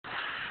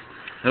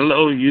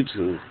Hello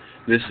YouTube,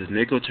 this is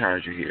Nickel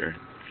Charger here,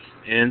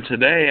 and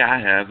today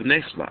I have an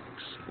Xbox.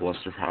 What's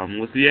the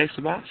problem with the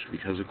Xbox?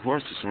 Because of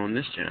course it's on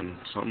this channel,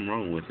 something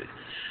wrong with it.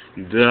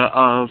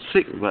 The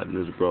sync button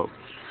is broke.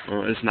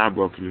 Well, it's not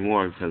broke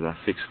anymore because I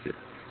fixed it.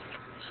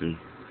 See?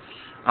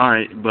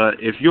 Alright, but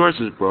if yours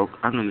is broke,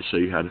 I'm going to show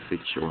you how to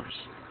fix yours.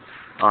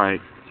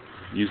 Alright,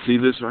 you see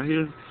this right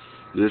here?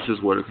 This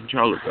is where the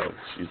controller goes.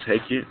 You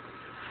take it,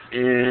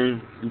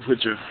 and you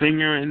put your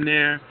finger in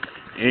there,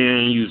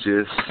 and you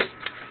just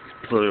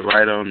put it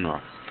right on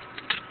off.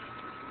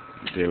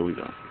 There we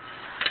go.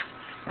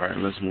 Alright,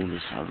 let's move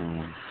this other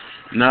one.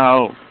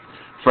 Now,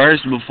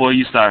 first, before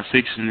you start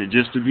fixing it,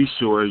 just to be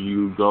sure,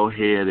 you go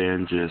ahead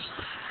and just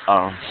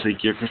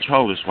sync your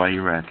controllers while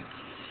you're at it.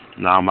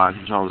 Now, my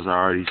controllers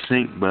are already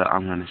synced, but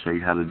I'm going to show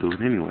you how to do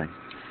it anyway.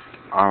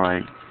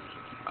 Alright.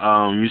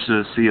 You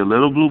should see a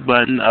little blue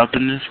button up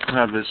in this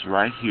crevice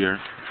right here.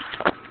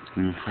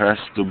 You press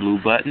the blue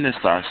button, it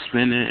starts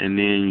spinning, and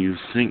then you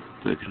sync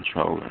the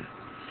controller.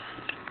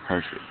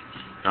 Perfect.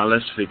 Now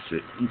let's fix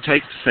it. You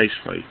take the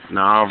faceplate.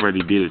 Now I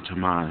already did it to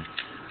mine.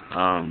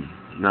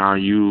 Now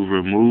you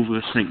remove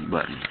the sync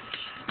button.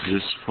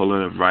 Just pull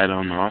it right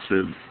on off.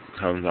 It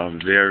comes off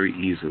very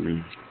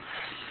easily.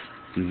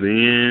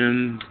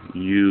 Then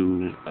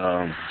you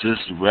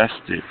just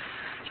rest it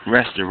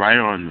right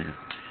on there.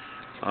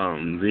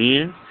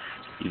 Then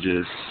you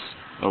just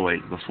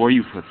before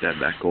you put that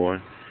back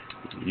on,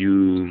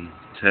 you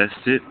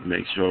test it,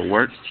 make sure it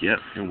works. Yep,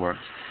 it works.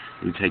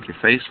 You take your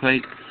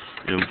faceplate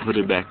and put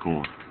it back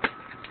on.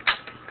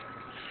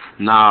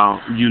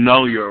 Now you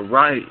know you're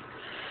right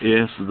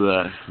if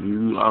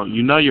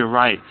you're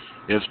right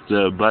if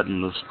the button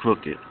looks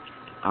crooked.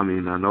 I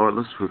mean, I know it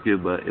looks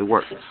crooked, but it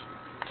works.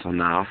 So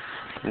now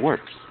it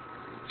works.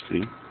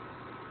 See,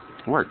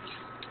 it works.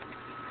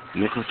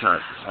 Nickel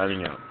Charger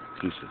signing out.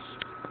 Pieces.